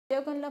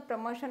ఉద్యోగంలో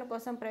ప్రమోషన్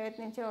కోసం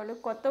ప్రయత్నించేవాళ్ళు,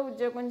 కొత్త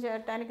ఉద్యోగం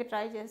చేయడానికి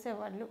ట్రై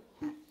చేసేవాళ్ళు,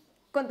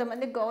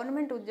 కొంతమంది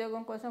గవర్నమెంట్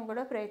ఉద్యోగం కోసం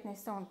కూడా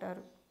ప్రయత్నిస్తూ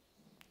ఉంటారు.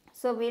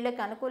 సో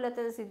వీళ్ళకి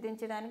అనుకూలత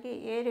సిద్ధించడానికి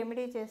ఏ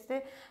రెమెడీ చేస్తే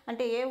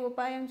అంటే ఏ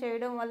ఉపాయం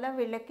చేయడం వల్ల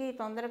వీళ్ళకి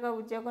తొందరగా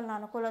ఉద్యోగంలో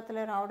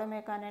అనుకూలతలు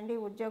రావడమే కానివ్వండి,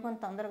 ఉద్యోగం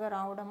తొందరగా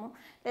రావడము,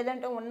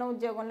 లేదంటే ఉన్న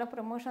ఉద్యోగంలో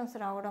ప్రమోషన్స్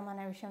రావడం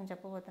అనే విషయం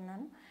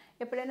చెప్పబోతున్నాను.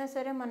 ఎప్పుడైనా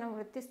సరే మనం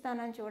వృత్తి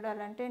స్థానాన్ని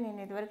చూడాలంటే నేను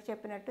ఇదివరకు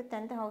చెప్పినట్టు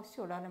 10th హౌస్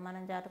చూడాలి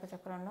మనం జాతక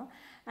చక్రంలో.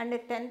 అండ్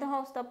 10th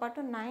హౌస్తో పాటు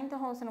 9th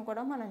హౌస్ను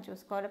కూడా మనం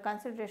చూసుకోవాలి,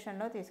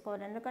 కన్సిడరేషన్లో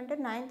తీసుకోవాలి. ఎందుకంటే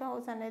 9th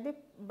హౌస్ అనేది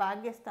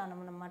భాగ్యస్థానం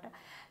అన్నమాట.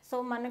 సో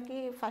మనకి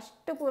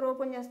ఫస్ట్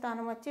పూర్వపుణ్య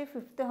స్థానం వచ్చి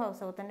 5th హౌస్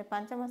అవుతుంది,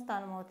 పంచమ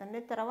స్థానం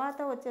అవుతుంది,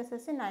 తర్వాత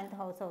వచ్చేసేసి 9th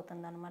హౌస్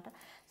అవుతుంది అనమాట.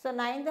 సో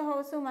 9th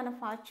హౌస్ మన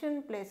ఫార్చ్యూన్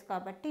ప్లేస్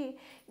కాబట్టి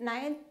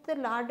 9th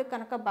లార్డ్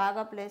కనుక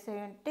బాగా ప్లేస్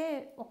అయ్యి ఉంటే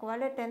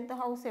ఒకవేళ 10th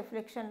హౌస్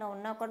ఎఫ్లిక్షన్లో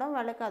ఉన్నా కూడా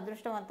వాళ్ళకి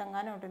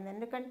అదృష్టవంతంగానే ఉంటుంది.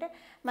 ఎందుకంటే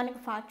మనకి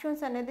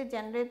ఫార్చ్యూన్స్ అనేది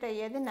జనరేట్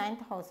అయ్యేది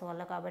 9th హౌస్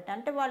వల్ల కాబట్టి.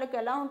 అంటే వాళ్ళకి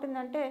ఎలా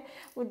ఉంటుందంటే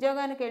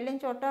ఉద్యోగానికి వెళ్ళిన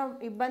చోట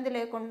ఇబ్బంది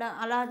లేకుండా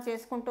అలా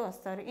చేసుకుంటూ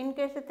వస్తారు. ఇన్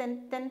కేసు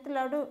 10th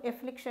లార్డ్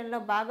ఎఫ్లిక్షన్లో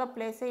బాగా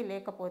ప్లేస్ అయ్యి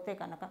లేకపోతే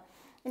కనుక,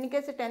 ఇన్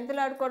కేసు 10th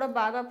లార్డ్ కూడా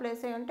బాగా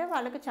ప్లేస్ అయ్యి ఉంటే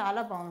వాళ్ళకి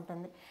చాలా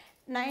బాగుంటుంది.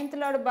 9th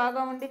లార్డ్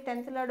బాగా ఉండి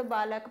 10th లార్డ్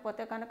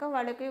బాగాలేకపోతే కనుక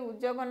వాళ్ళకి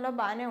ఉద్యోగంలో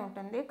బాగానే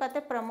ఉంటుంది,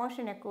 కాకపోతే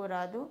ప్రమోషన్ ఎక్కువ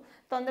రాదు,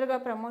 తొందరగా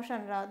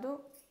ప్రమోషన్ రాదు.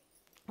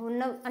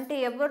 అంటే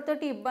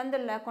ఎవరితోటి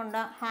ఇబ్బందులు లేకుండా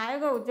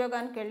హాయిగా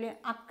ఉద్యోగానికి వెళ్ళి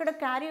అక్కడ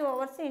క్యారీ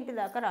ఓవర్స్ ఇంటి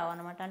దాకా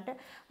రావన్నమాట. అంటే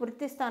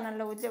వృత్తి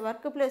స్థానంలో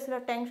వర్క్ ప్లేస్లో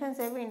టెన్షన్స్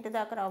ఏవి ఇంటి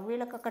దాకా రావు,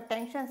 వీళ్ళకి అక్కడ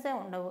టెన్షన్సే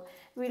ఉండవు,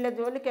 వీళ్ళ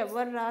జోలికి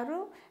ఎవరు రారు,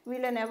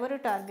 వీళ్ళని ఎవరు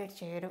టార్గెట్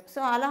చేయరు.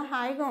 సో అలా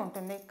హాయిగా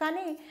ఉంటుంది.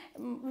 కానీ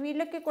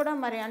వీళ్ళకి కూడా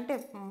మరి అంటే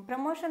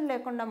ప్రమోషన్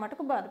లేకుండా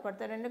మటుకు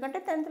బాధపడతారు,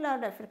 ఎందుకంటే 10th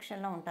లార్డ్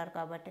ఎఫ్లిక్షన్లో ఉంటారు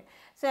కాబట్టి.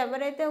 సో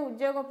ఎవరైతే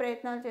ఉద్యోగ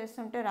ప్రయత్నాలు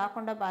చేస్తుంటే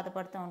రాకుండా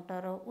బాధపడుతూ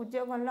ఉంటారో,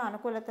 ఉద్యోగంలో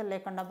అనుకూలత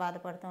లేకుండా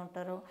బాధపడుతూ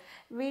ఉంటారో,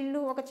 వీళ్ళు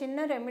ఒక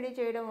చిన్న రెమెడీ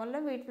చేయడం వల్ల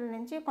వీటి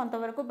నుంచి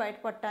కొంతవరకు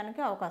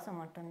బయటపడటానికి అవకాశం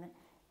ఉంటుంది.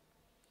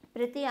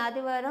 ప్రతి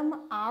ఆదివారం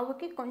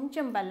ఆవుకి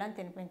కొంచెం బెల్లం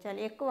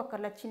తినిపించాలి, ఎక్కువ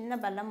అక్కర్లా, చిన్న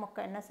బెల్లం ముక్క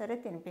అయినా సరే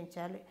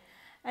తినిపించాలి.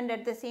 And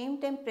at the same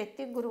time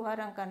ప్రతి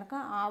గురువారం కనుక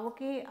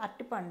ఆవుకి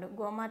అరటిపండు,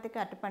 గోమాతకి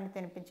అరటిపండు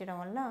తినిపించడం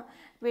వల్ల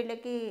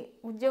వీళ్ళకి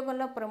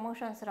ఉద్యోగంలో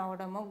ప్రమోషన్స్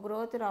రావడము,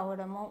 గ్రోత్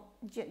రావడము,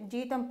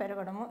 జీతం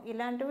పెరగడము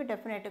ఇలాంటివి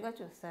డెఫినెట్గా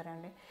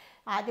చూస్తారండి.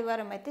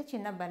 ఆదివారం అయితే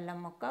చిన్న బెల్లం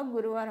ముక్క,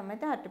 గురువారం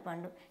అయితే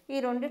అరటిపండు, ఈ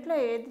రెండిట్లో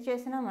ఏది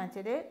చేసినా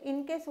మంచిదే.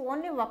 ఇన్ కేస్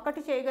ఓన్లీ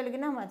ఒక్కటి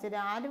చేయగలిగినా మంచిదే.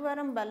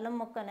 ఆదివారం బెల్లం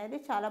ముక్క అనేది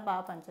చాలా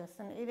బాగా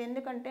పనిచేస్తుంది. ఇది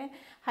ఎందుకంటే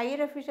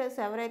హైయర్ అఫీషియల్స్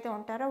ఎవరైతే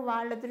ఉంటారో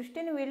వాళ్ళ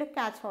దృష్టిని వీళ్ళు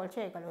క్యాచ్ హోల్డ్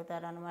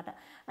చేయగలుగుతారు అనమాట.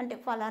 అంటే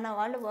ఫలానా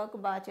వాళ్ళు వర్క్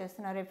బాగా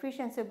చేస్తున్నారు,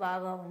 ఎఫిషియన్సీ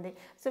బాగా ఉంది,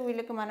 సో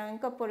వీళ్ళకి మనం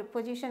ఇంకా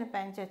పొజిషన్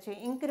పెంచవచ్చు,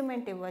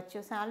 ఇంక్రిమెంట్ ఇవ్వచ్చు,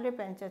 శాలరీ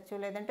పెంచవచ్చు,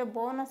 లేదంటే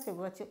బోనస్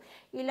ఇవ్వచ్చు,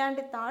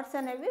 ఇలాంటి థాట్స్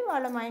అనేవి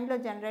వాళ్ళ మైండ్లో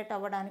జనరేట్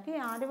అవ్వడానికి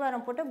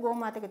ఆదివారం పూట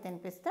గోమాతకి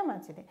తినిపిస్తే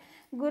మంచిది.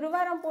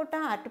 గురువారం పూట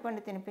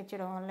అరటిపండు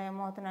తినిపించడం వల్ల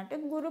ఏమవుతుందంటే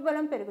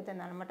గురుబలం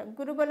పెరుగుతుంది అనమాట.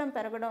 గురుబలం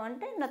పెరగడం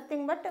అంటే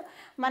నథింగ్ బట్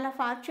మన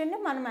ఫార్చ్యూన్ని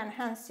మనం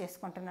ఎన్హాన్స్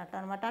చేసుకుంటున్నట్టు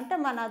అనమాట. అంటే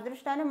మన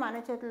అదృష్టాన్ని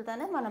మన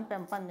చేతులతోనే మనం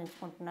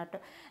పెంపొందించుకుంటున్నట్టు.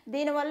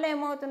 దీనివల్ల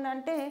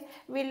ఏమవుతుందంటే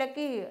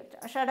వీళ్ళకి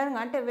సడన్గా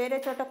అంటే వేరే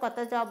చోట కొత్త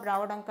జాబ్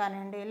రావడం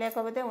కానివ్వండి,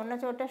 లేకపోతే ఉన్న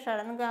చోట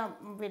సడన్గా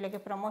వీళ్ళకి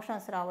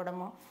ప్రమోషన్స్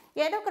రావడము,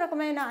 ఏదో ఒక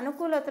రకమైన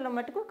అనుకూలతల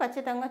మటుకు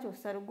ఖచ్చితంగా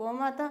చూస్తారు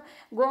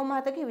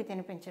గోమాతకి ఇవి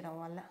తినిపించడం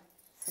వల్ల.